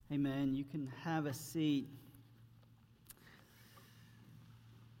Amen. You can have a seat.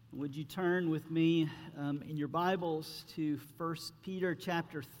 Would you turn with me in your Bibles to 1 Peter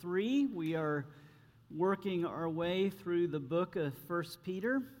chapter 3? We are working our way through the book of 1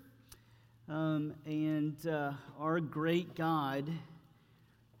 Peter. Our great God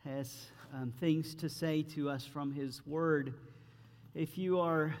has things to say to us from His Word. If you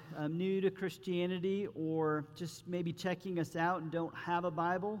are new to Christianity or just maybe checking us out and don't have a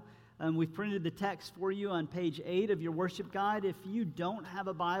Bible, we've printed the text for you on page 8 of your worship guide. If you don't have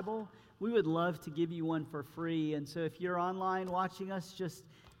a Bible, we would love to give you one for free. And so if you're online watching us, just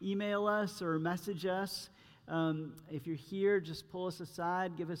email us or message us. If you're here, just pull us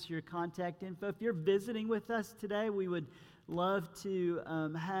aside, give us your contact info. If you're visiting with us today, we would love to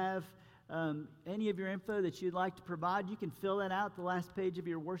have any of your info that you'd like to provide. You can fill that out the last page of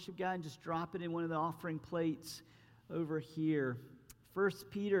your worship guide and just drop it in one of the offering plates over here. 1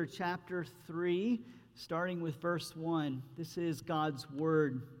 Peter chapter 3, starting with verse 1. This is God's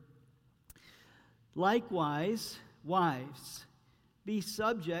word. Likewise, wives, be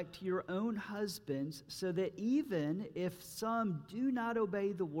subject to your own husbands, so that even if some do not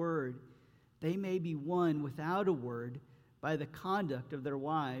obey the word, they may be won without a word by the conduct of their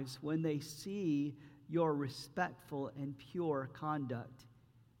wives when they see your respectful and pure conduct.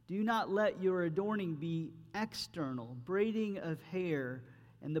 Do not let your adorning be external, braiding of hair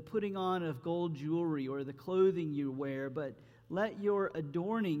and the putting on of gold jewelry or the clothing you wear, but let your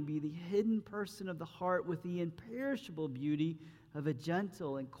adorning be the hidden person of the heart with the imperishable beauty of a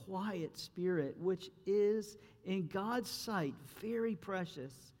gentle and quiet spirit, which is in God's sight very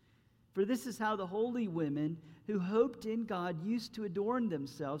precious. For this is how the holy women who hoped in God used to adorn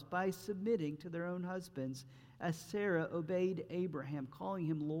themselves by submitting to their own husbands, as Sarah obeyed Abraham, calling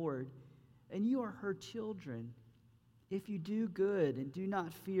him Lord. And you are her children, if you do good and do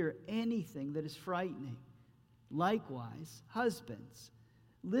not fear anything that is frightening. Likewise, husbands,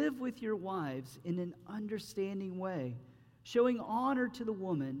 live with your wives in an understanding way, showing honor to the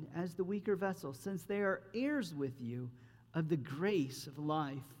woman as the weaker vessel, since they are heirs with you of the grace of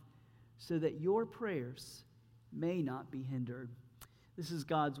life, so that your prayers may not be hindered. This is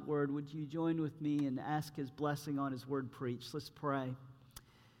God's word. Would you join with me and ask His blessing on His word preached? Let's pray.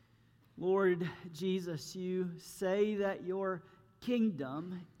 Lord Jesus, you say that your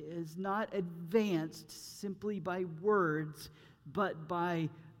kingdom is not advanced simply by words, but by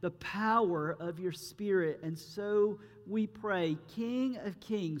the power of your Spirit. And so we pray, King of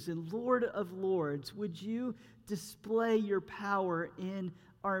kings and Lord of lords, would you display your power in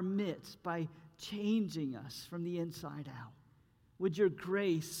our midst by changing us from the inside out? Would your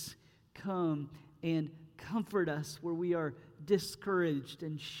grace come and comfort us where we are discouraged,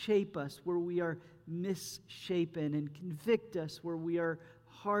 and shape us where we are misshapen, and convict us where we are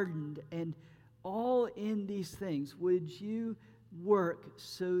hardened? And all in these things, would you work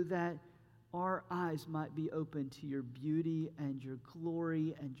so that our eyes might be open to your beauty and your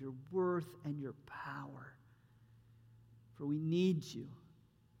glory and your worth and your power? For we need you.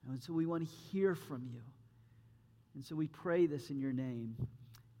 And so we want to hear from you. And so we pray this in your name.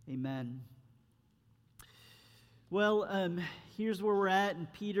 Amen. Well, here's where we're at in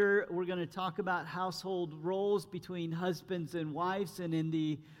Peter. We're going to talk about household roles between husbands and wives. And in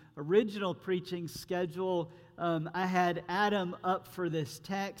the original preaching schedule, I had Adam up for this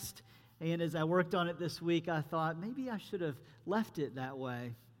text. And as I worked on it this week, I thought maybe I should have left it that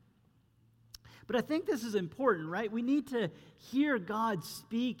way. But I think this is important, right? We need to hear God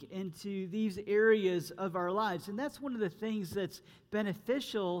speak into these areas of our lives. And that's one of the things that's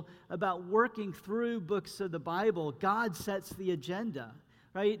beneficial about working through books of the Bible. God sets the agenda,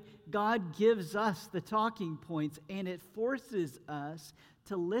 right? God gives us the talking points, and it forces us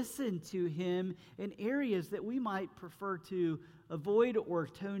to listen to Him in areas that we might prefer to avoid or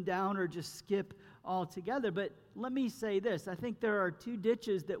tone down or just skip altogether. But let me say this. I think there are two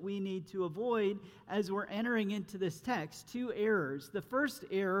ditches that we need to avoid as we're entering into this text. Two errors. The first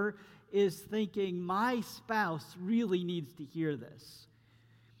error is thinking my spouse really needs to hear this.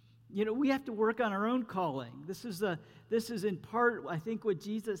 You know, we have to work on our own calling. This is in part, I think, what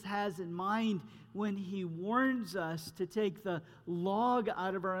Jesus has in mind when He warns us to take the log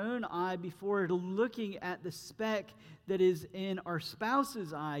out of our own eye before looking at the speck that is in our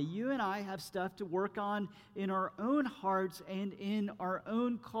spouse's eye. You and I have stuff to work on in our own hearts and in our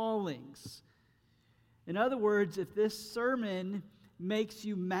own callings. In other words, if this sermon makes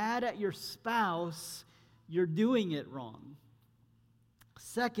you mad at your spouse, you're doing it wrong.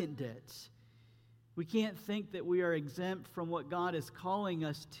 Second ditch. We can't think that we are exempt from what God is calling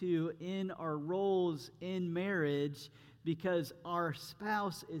us to in our roles in marriage because our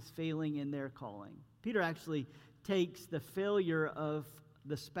spouse is failing in their calling. Peter actually takes the failure of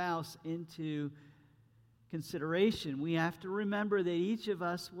the spouse into consideration. We have to remember that each of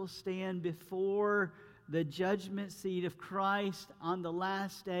us will stand before the judgment seat of Christ on the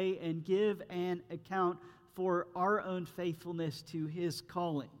last day and give an account for our own faithfulness to his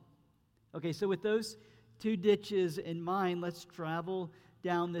calling. Okay, so with those two ditches in mind, let's travel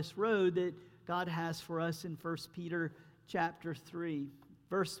down this road that God has for us in 1 Peter chapter 3,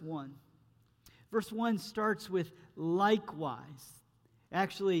 verse 1. Verse 1 starts with likewise.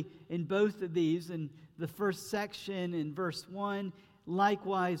 Actually, in both of these, in the first section in verse 1,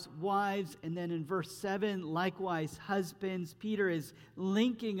 likewise wives, and then in verse 7, likewise husbands. Peter is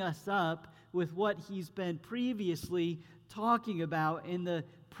linking us up with what he's been previously talking about in the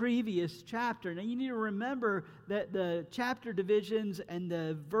previous chapter. Now you need to remember that the chapter divisions and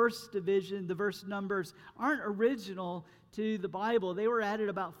the verse division, the verse numbers, aren't original to the Bible. They were added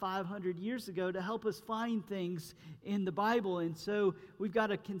about 500 years ago to help us find things in the Bible. And so we've got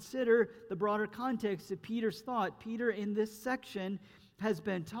to consider the broader context of Peter's thought. Peter, in this section, has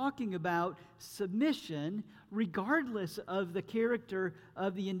been talking about submission regardless of the character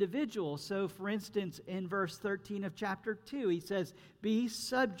of the individual. So, for instance, in verse 13 of chapter 2, he says, "Be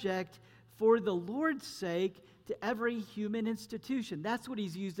subject for the Lord's sake to every human institution." That's what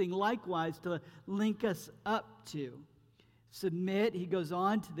he's using likewise to link us up to. Submit, he goes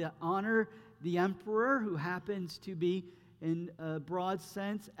on to honor the emperor, who happens to be, in a broad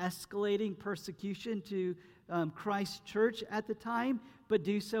sense, escalating persecution to Christ's church at the time, but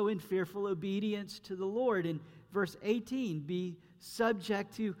do so in fearful obedience to the Lord. In verse 18, be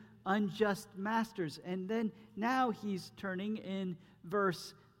subject to unjust masters. And then now he's turning in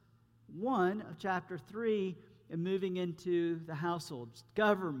verse 1 of chapter 3 and moving into the household,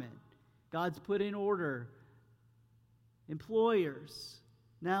 government. God's put in order. Employers.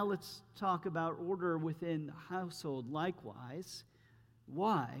 Now let's talk about order within the household. Likewise,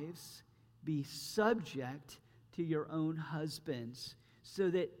 wives, be subject to your own husbands, so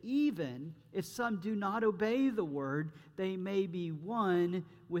that even if some do not obey the word, they may be won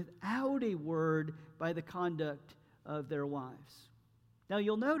without a word by the conduct of their wives. Now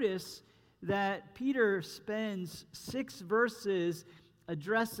you'll notice that Peter spends 6 verses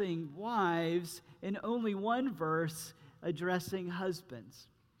addressing wives and only 1 verse addressing husbands.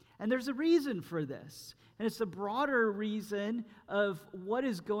 And there's a reason for this. And it's a broader reason of what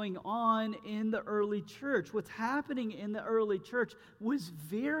is going on in the early church. What's happening in the early church was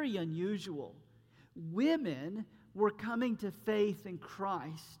very unusual. Women were coming to faith in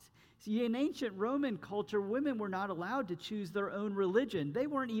Christ. See, in ancient Roman culture, women were not allowed to choose their own religion. They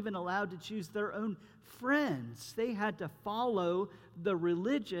weren't even allowed to choose their own friends. They had to follow the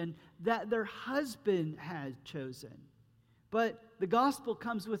religion that their husband had chosen. But the gospel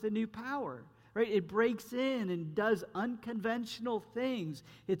comes with a new power, right? It breaks in and does unconventional things.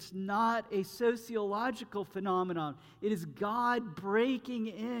 It's not a sociological phenomenon. It is God breaking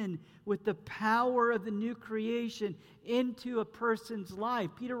in with the power of the new creation into a person's life.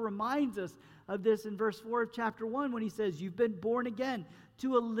 Peter reminds us of this in verse 4 of chapter 1 when he says, "You've been born again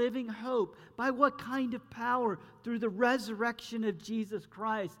to a living hope." By what kind of power? Through the resurrection of Jesus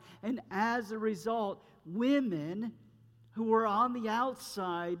Christ. And as a result, women who were on the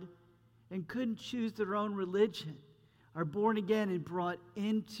outside and couldn't choose their own religion are born again and brought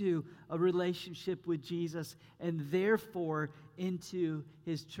into a relationship with Jesus and therefore into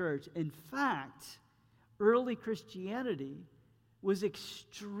his church. In fact, early Christianity was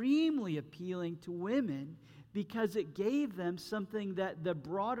extremely appealing to women because it gave them something that the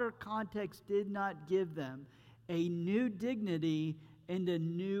broader context did not give them: a new dignity and a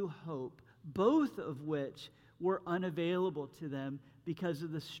new hope, both of which were unavailable to them because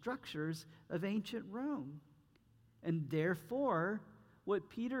of the structures of ancient Rome. And therefore, what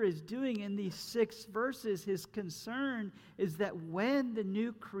Peter is doing in these 6 verses, his concern is that when the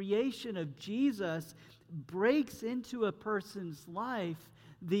new creation of Jesus breaks into a person's life,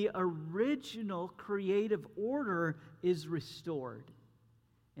 the original creative order is restored.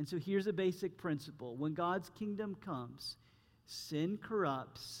 And so here's a basic principle. When God's kingdom comes, sin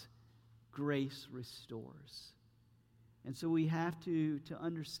corrupts, grace restores. And so we have to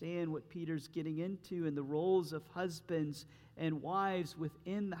understand what Peter's getting into in the roles of husbands and wives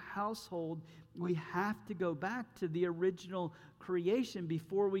within the household. We have to go back to the original creation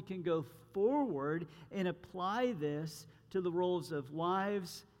before we can go forward and apply this to the roles of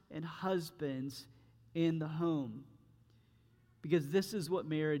wives and husbands in the home. Because this is what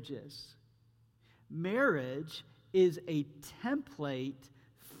marriage is. Marriage is a template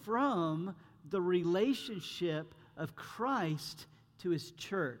from the relationship of Christ to his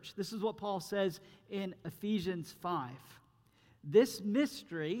church. This is what Paul says in Ephesians 5. This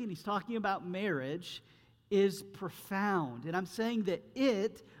mystery, and he's talking about marriage, is profound. And I'm saying that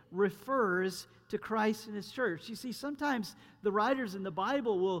it refers to Christ and his church. You see, sometimes the writers in the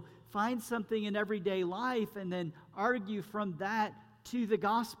Bible will find something in everyday life and then argue from that to the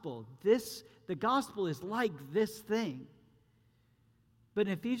gospel. The gospel is like this thing. But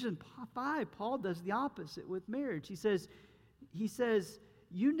in Ephesians 5, Paul does the opposite with marriage. He says,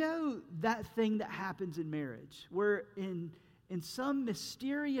 you know that thing that happens in marriage, where in some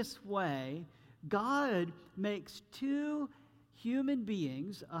mysterious way, God makes two human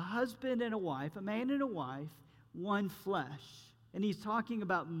beings, a husband and a wife, a man and a wife, one flesh. And he's talking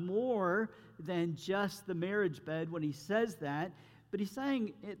about more than just the marriage bed when he says that, but he's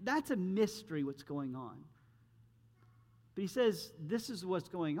saying that's a mystery what's going on. But he says this is what's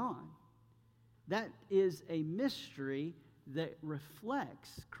going on. That is a mystery that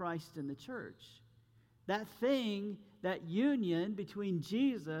reflects Christ in the church. That thing, that union between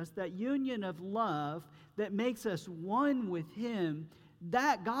Jesus, that union of love that makes us one with him,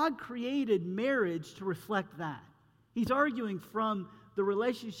 that God created marriage to reflect that. He's arguing from the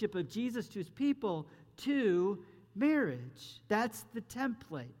relationship of Jesus to his people to marriage. That's the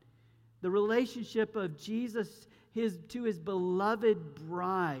template. The relationship of Jesus to his beloved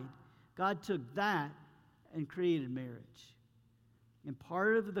bride. God took that and created marriage. And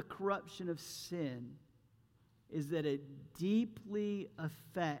part of the corruption of sin is that it deeply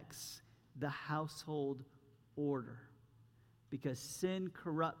affects the household order, because sin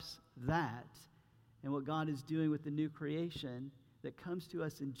corrupts that, and what God is doing with the new creation that comes to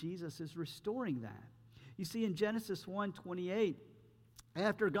us in Jesus is restoring that. You see, in Genesis 1:28,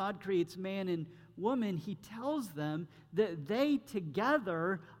 after God creates man and woman, he tells them that they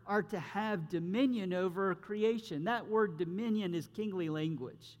together are to have dominion over creation. That word dominion is kingly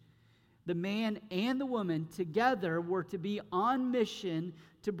language. The man and the woman together were to be on mission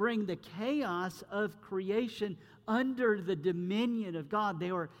to bring the chaos of creation under the dominion of God.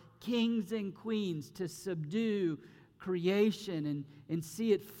 They were kings and queens to subdue creation and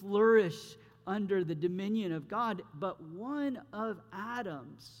see it flourish under the dominion of God. But one of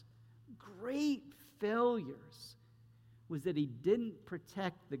Adam's great failures was that he didn't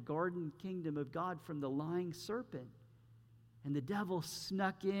protect the garden kingdom of God from the lying serpent. And the devil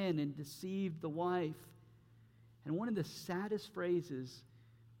snuck in and deceived the wife. And one of the saddest phrases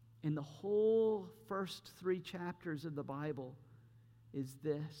in the whole first 3 chapters of the Bible is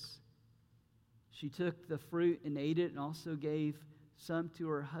this: she took the fruit and ate it, and also gave some to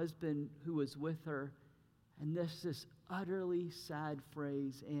her husband who was with her. And this utterly sad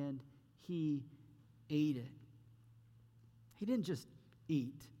phrase, and he ate it. He didn't just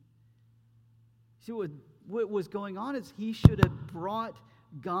eat. See, what was going on is he should have brought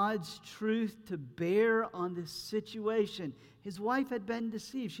God's truth to bear on this situation. His wife had been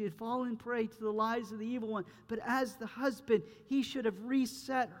deceived. She had fallen prey to the lies of the evil one. But as the husband, he should have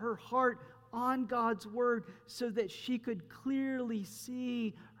reset her heart on God's word so that she could clearly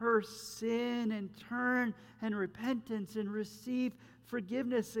see her sin and turn and repentance and receive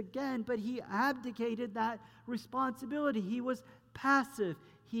forgiveness again. But he abdicated that responsibility. He was passive.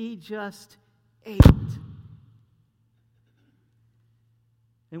 He just ate.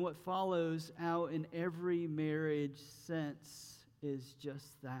 And what follows out in every marriage sense is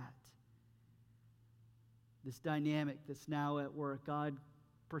just that. This dynamic that's now at work. God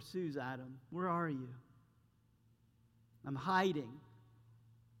pursues Adam. Where are you? I'm hiding.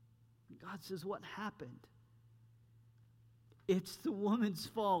 God says, what happened? It's the woman's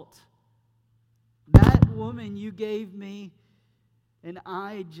fault. That woman you gave me, and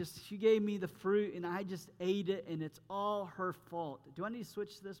she gave me the fruit, and I just ate it, and it's all her fault. Do I need to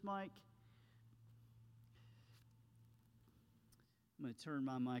switch this mic? I'm going to turn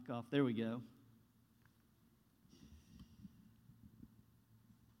my mic off. There we go.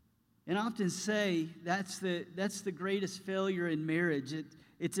 And I often say that's the greatest failure in marriage.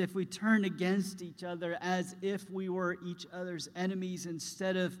 It's if we turn against each other as if we were each other's enemies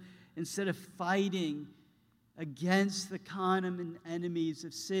instead of fighting against the common enemies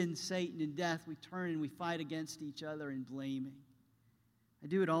of sin, Satan, and death. We turn and we fight against each other and blaming. I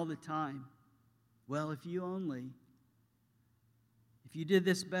do it all the time. Well, if you did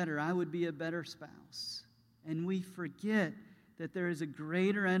this better, I would be a better spouse. And we forget that there is a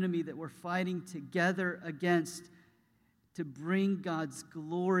greater enemy that we're fighting together against to bring God's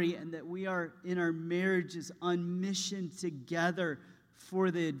glory, and that we are in our marriages on mission together for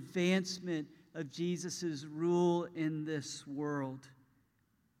the advancement of Jesus' rule in this world.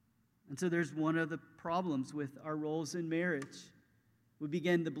 And so there's one of the problems with our roles in marriage. We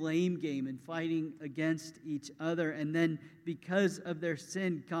begin the blame game and fighting against each other. And then because of their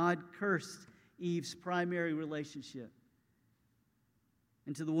sin, God cursed Eve's primary relationship.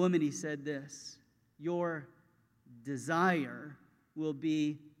 And to the woman he said this, your desire will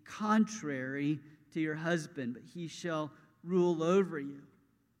be contrary to your husband, but he shall rule over you.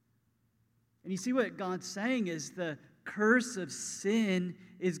 And you see what God's saying is the curse of sin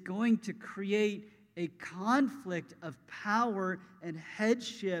is going to create a conflict of power and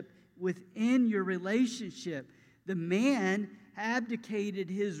headship within your relationship. The man abdicated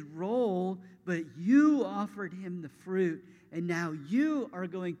his role, but you offered him the fruit, and now you are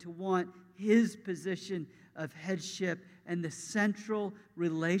going to want his position of headship, and the central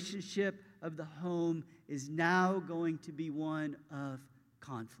relationship of the home is now going to be one of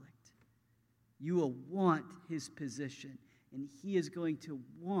conflict. You will want his position, and he is going to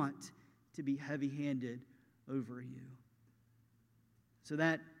want to be heavy-handed over you. So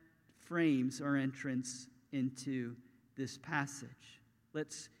that frames our entrance into this passage.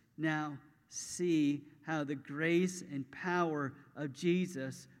 Let's now see how the grace and power of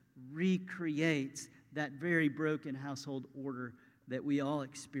Jesus recreates that very broken household order that we all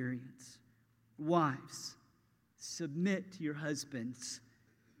experience. Wives, submit to your husbands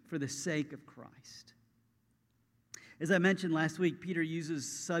for the sake of Christ. As I mentioned last week, Peter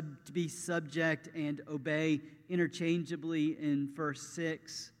uses to be subject and obey interchangeably in verse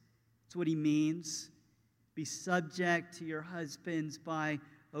 6. That's what he means. Be subject to your husbands by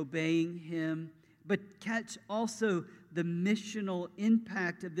obeying him. But catch also the missional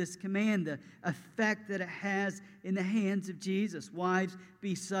impact of this command, the effect that it has in the hands of Jesus. Wives,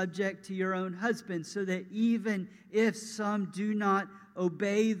 be subject to your own husbands, so that even if some do not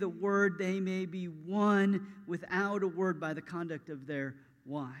obey the word, they may be won without a word by the conduct of their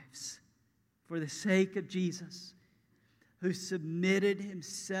wives. For the sake of Jesus, who submitted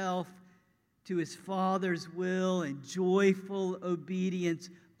himself to his Father's will and joyful obedience,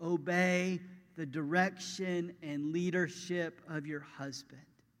 obey the direction and leadership of your husband.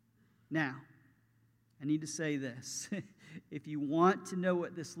 Now, I need to say this. If you want to know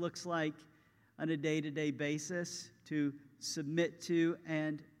what this looks like on a day-to-day basis, to submit to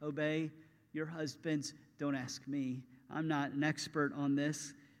and obey your husbands, don't ask me. I'm not an expert on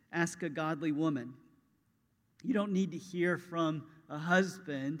this. Ask a godly woman. You don't need to hear from a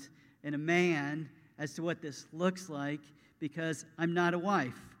husband and a man as to what this looks like, because I'm not a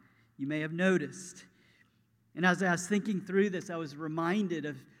wife. You may have noticed. And as I was thinking through this, I was reminded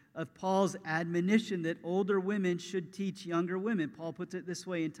of Paul's admonition that older women should teach younger women. Paul puts it this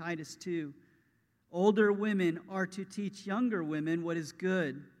way in Titus 2. Older women are to teach younger women what is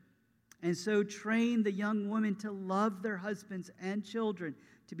good, and so train the young women to love their husbands and children,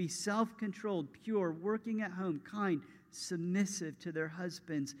 to be self-controlled, pure, working at home, kind, submissive to their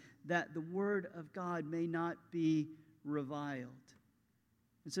husbands, that the word of God may not be reviled.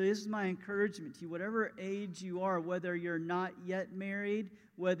 And so this is my encouragement to you, whatever age you are, whether you're not yet married,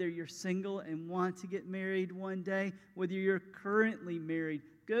 whether you're single and want to get married one day, whether you're currently married,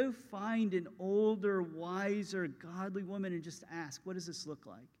 go find an older, wiser, godly woman and just ask, what does this look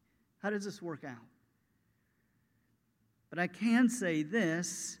like? How does this work out? But I can say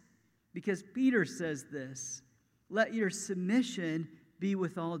this, because Peter says this, let your submission be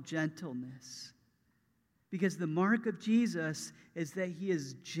with all gentleness. Because the mark of Jesus is that he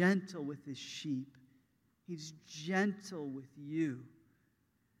is gentle with his sheep. He's gentle with you.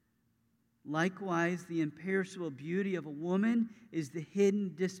 Likewise, the imperishable beauty of a woman is the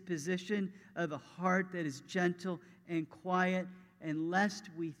hidden disposition of a heart that is gentle and quiet. And lest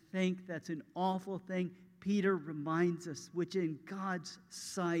we think that's an awful thing, Peter reminds us, which in God's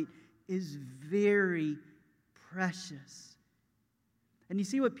sight is very precious. And you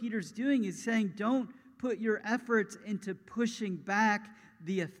see what Peter's doing is saying, don't put your efforts into pushing back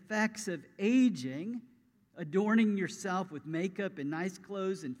the effects of aging, adorning yourself with makeup and nice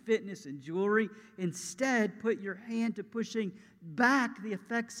clothes and fitness and jewelry. Instead, put your hand to pushing back the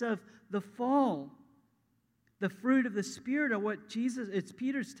effects of the fall. The fruit of the Spirit are what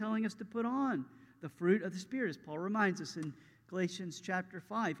Peter's telling us to put on. The fruit of the Spirit, as Paul reminds us in Galatians chapter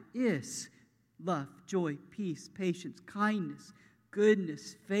 5, is love, joy, peace, patience, kindness,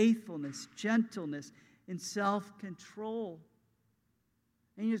 goodness, faithfulness, gentleness, and self-control.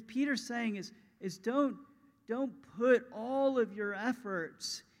 And as Peter's saying is don't put all of your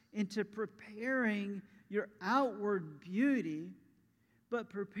efforts into preparing your outward beauty, but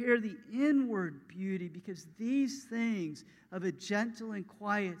prepare the inward beauty, because these things of a gentle and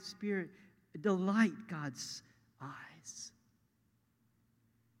quiet spirit delight God's eyes.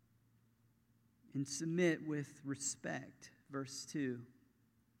 and submit with respect. Verse 2.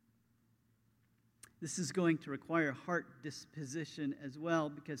 This is going to require heart disposition as well,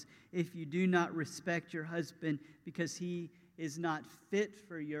 because if you do not respect your husband because he is not fit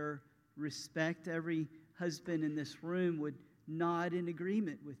for your respect, every husband in this room would nod in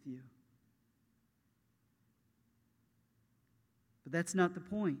agreement with you. But that's not the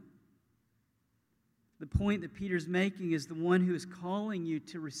point. The point that Peter's making is the one who is calling you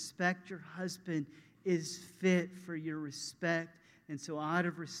to respect your husband is fit for your respect. And so out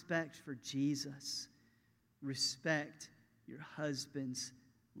of respect for Jesus, respect your husband's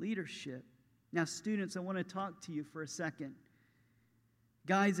leadership. Now, students, I want to talk to you for a second.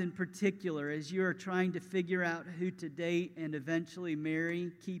 Guys in particular, as you are trying to figure out who to date and eventually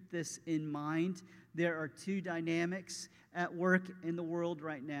marry, keep this in mind. There are two dynamics at work in the world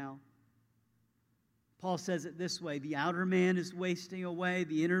right now. Paul says it this way: the outer man is wasting away,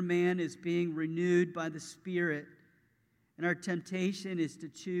 the inner man is being renewed by the Spirit. And our temptation is to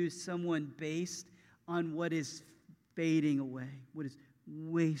choose someone based on what is fading away, what is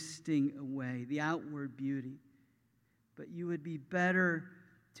wasting away, the outward beauty. But you would be better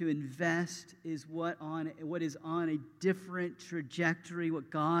to invest is what is on a different trajectory, what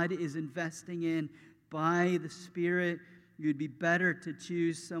God is investing in by the Spirit. You'd be better to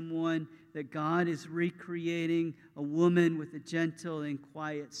choose someone that God is recreating, a woman with a gentle and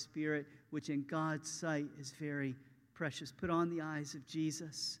quiet spirit, which in God's sight is very precious. Put on the eyes of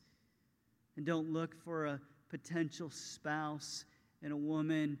Jesus, and don't look for a potential spouse in a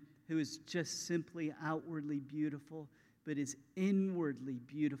woman who is just simply outwardly beautiful, but is inwardly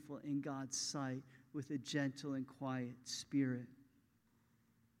beautiful in God's sight with a gentle and quiet spirit.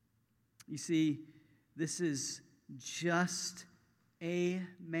 You see, this is just a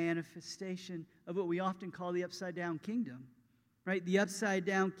manifestation of what we often call the upside-down kingdom, right? The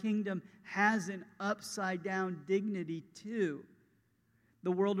upside-down kingdom has an upside-down dignity too.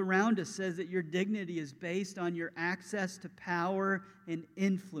 The world around us says that your dignity is based on your access to power and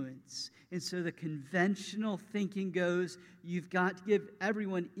influence. And so the conventional thinking goes, you've got to give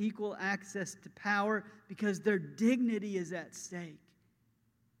everyone equal access to power because their dignity is at stake.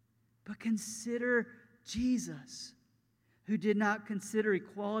 But consider Jesus, who did not consider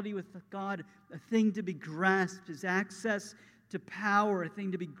equality with God a thing to be grasped, his access to power a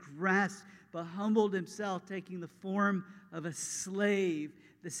thing to be grasped, but humbled himself, taking the form of a slave.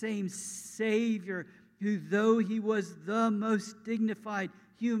 The same Savior who, though he was the most dignified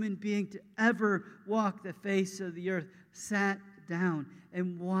human being to ever walk the face of the earth, sat down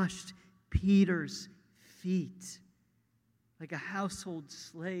and washed Peter's feet like a household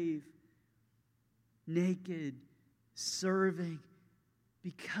slave, naked, serving,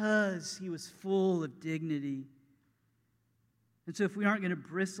 because he was full of dignity. And so if we aren't going to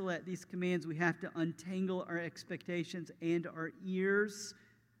bristle at these commands, we have to untangle our expectations and our ears,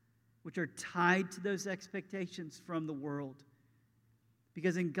 which are tied to those expectations from the world.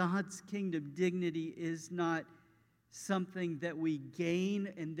 Because in God's kingdom, dignity is not something that we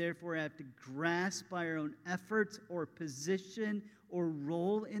gain and therefore have to grasp by our own efforts or position or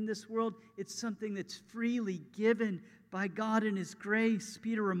role in this world. It's something that's freely given by God in his grace.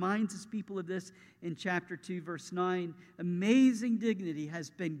 Peter reminds his people of this in chapter 2, verse 9. Amazing dignity has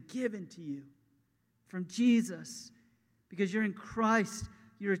been given to you from Jesus because you're in Christ.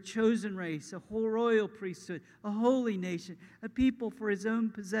 You're a chosen race, a whole royal priesthood, a holy nation, a people for his own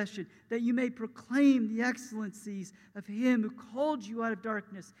possession, that you may proclaim the excellencies of him who called you out of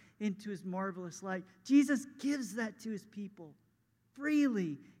darkness into his marvelous light. Jesus gives that to his people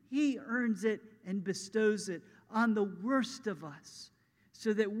freely. He earns it and bestows it on the worst of us,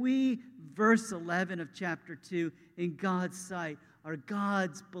 so that we, verse 11 of chapter 2, in God's sight, are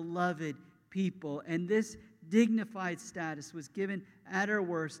God's beloved people. And this dignified status was given at our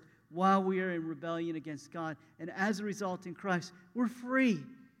worst while we are in rebellion against God. And as a result, in Christ, we're free.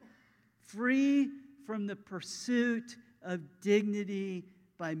 Free from the pursuit of dignity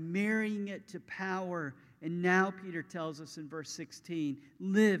by marrying it to power. And now Peter tells us in verse 16,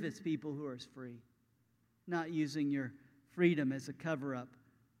 live as people who are free, not using your freedom as a cover-up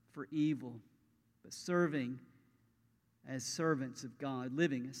for evil, but serving as servants of God,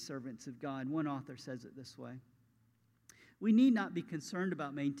 living as servants of God. One author says it this way: we need not be concerned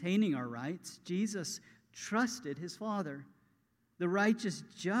about maintaining our rights. Jesus trusted his Father, the righteous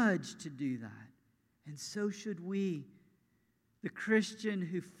judge, to do that. And so should we. The Christian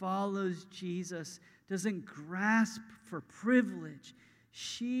who follows Jesus doesn't grasp for privilege.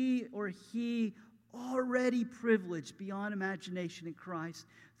 She or he already privileged beyond imagination in Christ.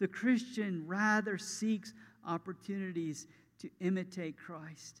 The Christian rather seeks opportunities to imitate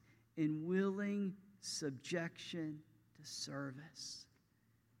Christ in willing subjection to service.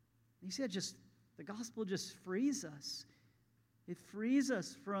 You see, the gospel just frees us. It frees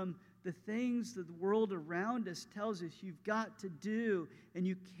us from the things that the world around us tells us you've got to do, and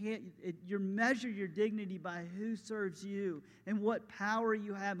you can't. You measure your dignity by who serves you and what power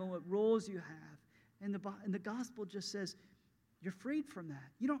you have and what roles you have. And the gospel just says you're freed from that.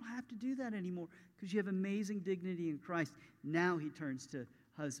 You don't have to do that anymore because you have amazing dignity in Christ. Now he turns to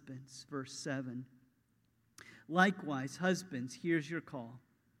husbands, verse 7. Likewise, husbands, here's your call.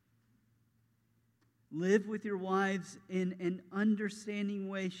 Live with your wives in an understanding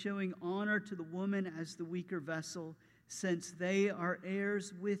way, showing honor to the woman as the weaker vessel, since they are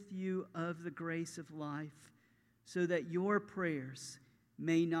heirs with you of the grace of life, so that your prayers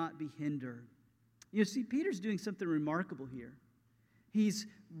may not be hindered. You see, Peter's doing something remarkable here. He's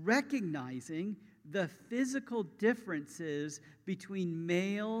recognizing the physical differences between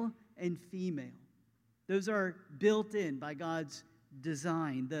male and female. Those are built in by God's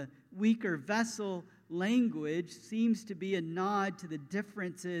design. The weaker vessel language seems to be a nod to the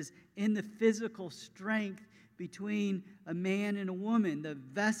differences in the physical strength between a man and a woman. The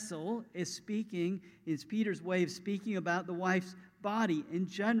vessel is Peter's way of speaking about the wife's body. In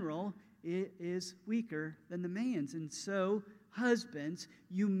general, it is weaker than the man's. And so, husbands,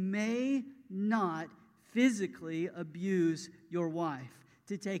 you may not physically abuse your wife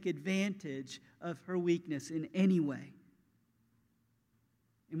to take advantage of her weakness in any way.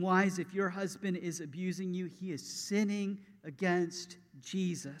 And wives, if your husband is abusing you, he is sinning against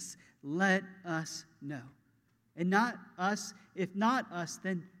Jesus. Let us know. And not us. If not us,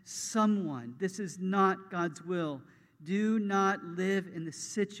 then someone. This is not God's will. Do not live in the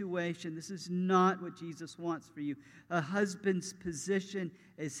situation. This is not what Jesus wants for you. A husband's position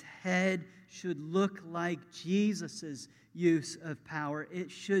as head should look like Jesus' use of power.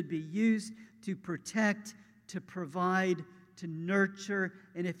 It should be used to protect, to provide, to nurture,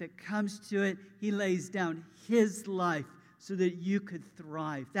 and if it comes to it, he lays down his life so that you could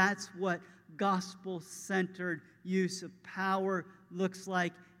thrive. That's what gospel-centered use of power looks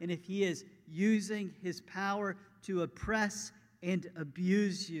like. And if he is using his power to oppress and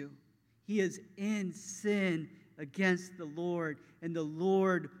abuse you, he is in sin against the Lord, and the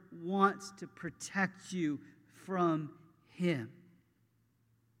Lord wants to protect you from him.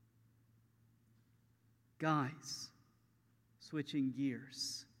 Guys, switching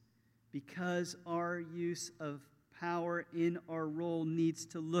gears, because our use of power in our role needs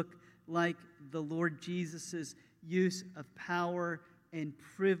to look like the Lord Jesus' use of power and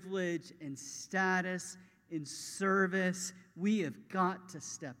privilege and status in service, we have got to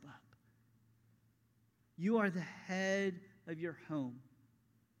step up. You are the head of your home.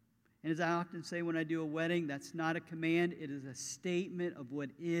 And as I often say when I do a wedding, that's not a command. It is a statement of what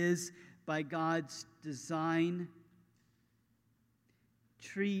is by God's design.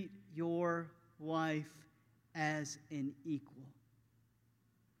 Treat your wife as an equal,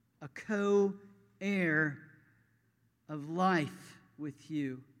 a co-heir of life with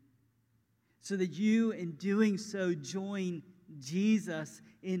you, so that you, in doing so, join Jesus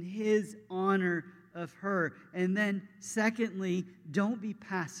in his honor of her. And then, secondly, don't be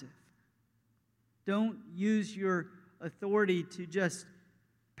passive. Don't use your authority to just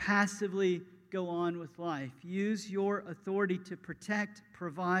passively go on with life. Use your authority to protect,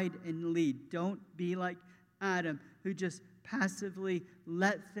 provide, and lead. Don't be like Adam, who just passively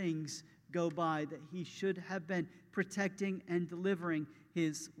let things go by that he should have been protecting and delivering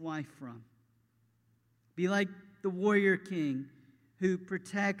his wife from. Be like the warrior king who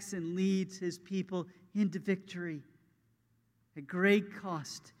protects and leads his people into victory at great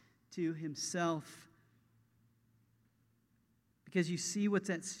cost to himself. Because you see what's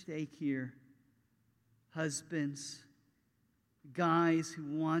at stake here. Husbands, guys who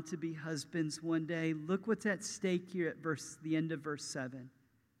want to be husbands one day, look what's at stake here at the end of verse 7.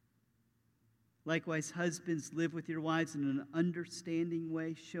 Likewise, husbands, live with your wives in an understanding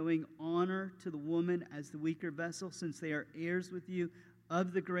way, showing honor to the woman as the weaker vessel, since they are heirs with you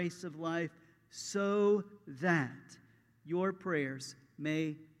of the grace of life, so that your prayers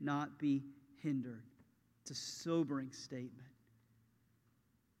may not be hindered. It's a sobering statement.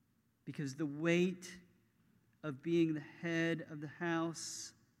 Because the weight of being the head of the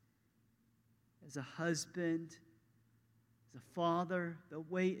house, as a husband, as a father, the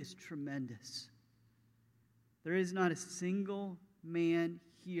weight is tremendous. There is not a single man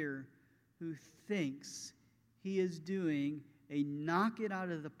here who thinks he is doing a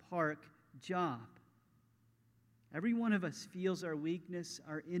knock-it-out-of-the-park job. Every one of us feels our weakness,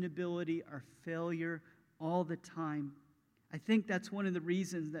 our inability, our failure all the time. I think that's one of the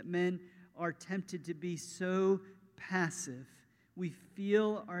reasons that men are tempted to be so passive. We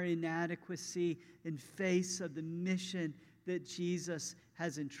feel our inadequacy in face of the mission that Jesus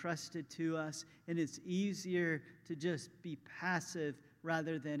has entrusted to us, and it's easier to just be passive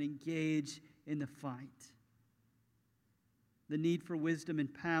rather than engage in the fight. The need for wisdom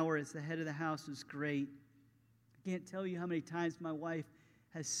and power as the head of the house is great. I can't tell you how many times my wife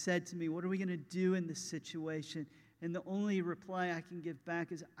has said to me, "What are we going to do in this situation?" And the only reply I can give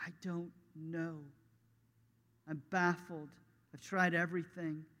back is, "I don't know. I'm baffled. I've tried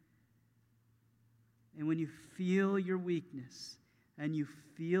everything." And when you feel your weakness, and you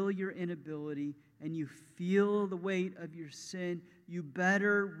feel your inability, and you feel the weight of your sin, you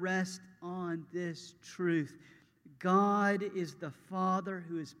better rest on this truth. God is the Father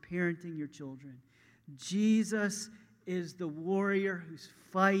who is parenting your children. Jesus is the warrior who's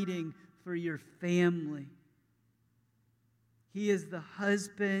fighting for your family. He is the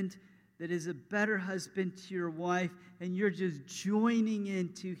husband that is a better husband to your wife, and you're just joining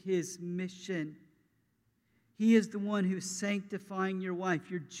into his mission. He is the one who's sanctifying your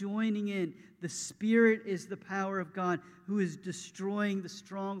wife. You're joining in. The Spirit is the power of God who is destroying the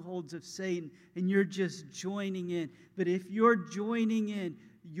strongholds of Satan, and you're just joining in. But if you're joining in,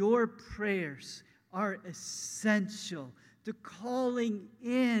 your prayers are essential to calling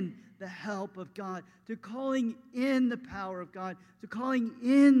in the help of God, to calling in the power of God, to calling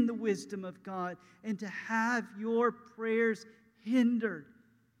in the wisdom of God, and to have your prayers hindered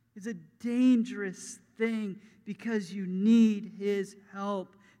is a dangerous thing because you need his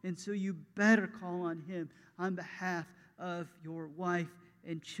help. And so you better call on him on behalf of your wife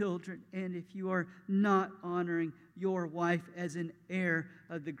and children. And if you are not honoring your wife as an heir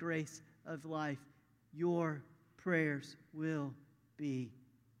of the grace of life, your prayers will be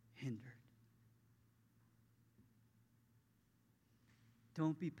hindered.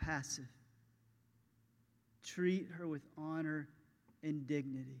 Don't be passive. Treat her with honor and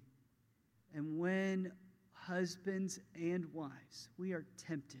dignity. And when husbands and wives, we are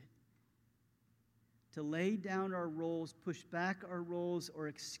tempted to lay down our roles, push back our roles, or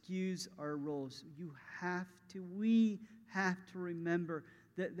excuse our roles, we have to remember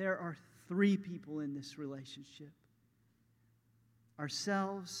that there are three people in this relationship: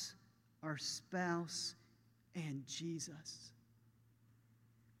 ourselves, our spouse, and Jesus.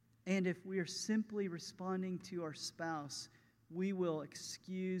 And if we are simply responding to our spouse, we will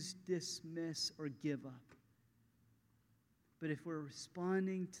excuse, dismiss, or give up. But if we're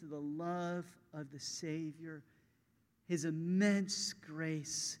responding to the love of the Savior, his immense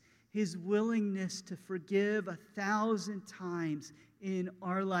grace, his willingness to forgive 1,000 times in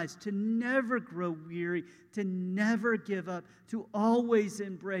our lives, to never grow weary, to never give up, to always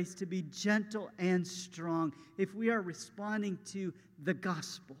embrace, to be gentle and strong. If we are responding to the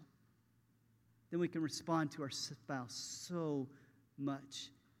gospel, then we can respond to our spouse so much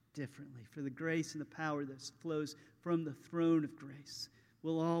differently. For the grace and the power that flows from the throne of grace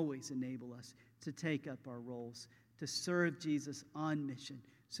will always enable us to take up our roles, to serve Jesus on mission,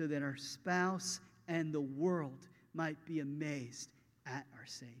 so that our spouse and the world might be amazed at our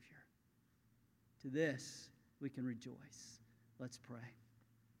Savior. To this we can rejoice. Let's pray.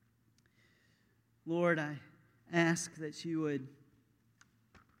 Lord, I ask that you would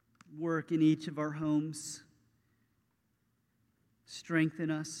work in each of our homes.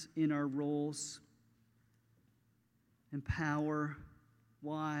 Strengthen us in our roles. Empower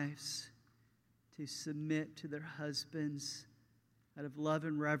wives to submit to their husbands out of love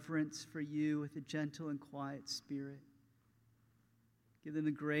and reverence for you with a gentle and quiet spirit. Give them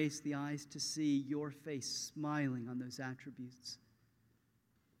the grace, the eyes to see your face smiling on those attributes.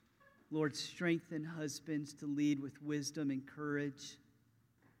 Lord, strengthen husbands to lead with wisdom and courage.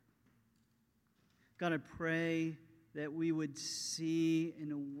 God, I pray that we would see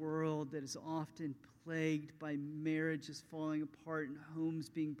in a world that is often plagued by marriages falling apart and homes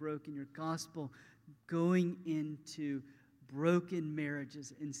being broken, your gospel going into broken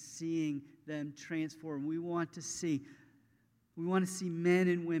marriages and seeing them transform. We want to see men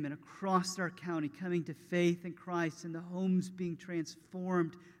and women across our county coming to faith in Christ and the homes being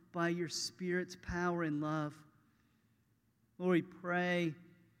transformed by your Spirit's power and love. Lord, we pray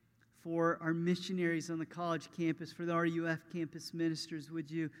for our missionaries on the college campus, for the RUF campus ministers.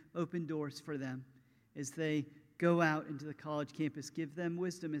 Would you open doors for them as they go out into the college campus? Give them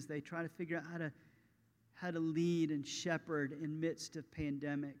wisdom as they try to figure out how to lead and shepherd in midst of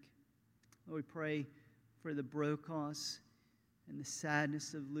pandemic. Lord, we pray for the Brokaws and the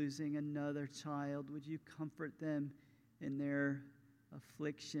sadness of losing another child. Would you comfort them in their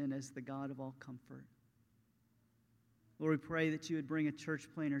affliction as the God of all comfort? Lord, we pray that you would bring a church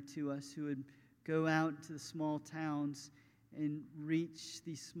planter to us who would go out to the small towns and reach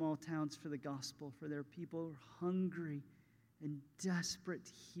these small towns for the gospel, for their people who are hungry and desperate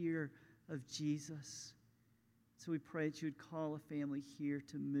to hear of Jesus. So we pray that you would call a family here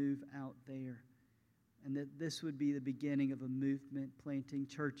to move out there, and that this would be the beginning of a movement planting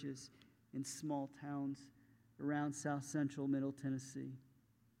churches in small towns around South Central Middle Tennessee.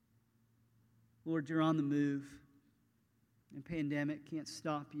 Lord, you're on the move. The pandemic can't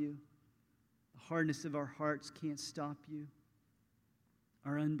stop you. The hardness of our hearts can't stop you.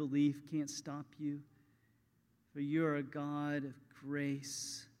 Our unbelief can't stop you. For you're a God of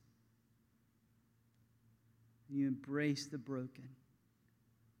grace. You embrace the broken.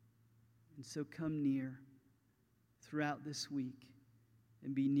 And so come near throughout this week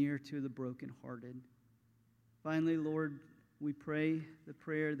and be near to the brokenhearted. Finally, Lord, we pray the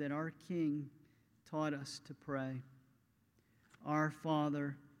prayer that our King taught us to pray. Our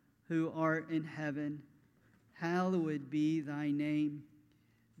Father, who art in heaven, hallowed be thy name.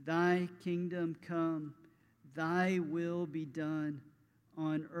 Thy kingdom come, thy will be done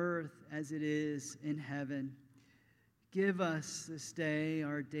on earth as it is in heaven. Give us this day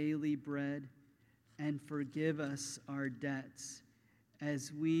our daily bread, and forgive us our debts,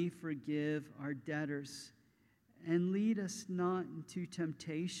 as we forgive our debtors. And lead us not into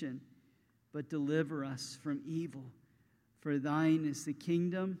temptation, but deliver us from evil. For thine is the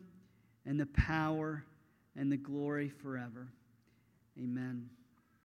kingdom, and the power, and the glory forever. Amen.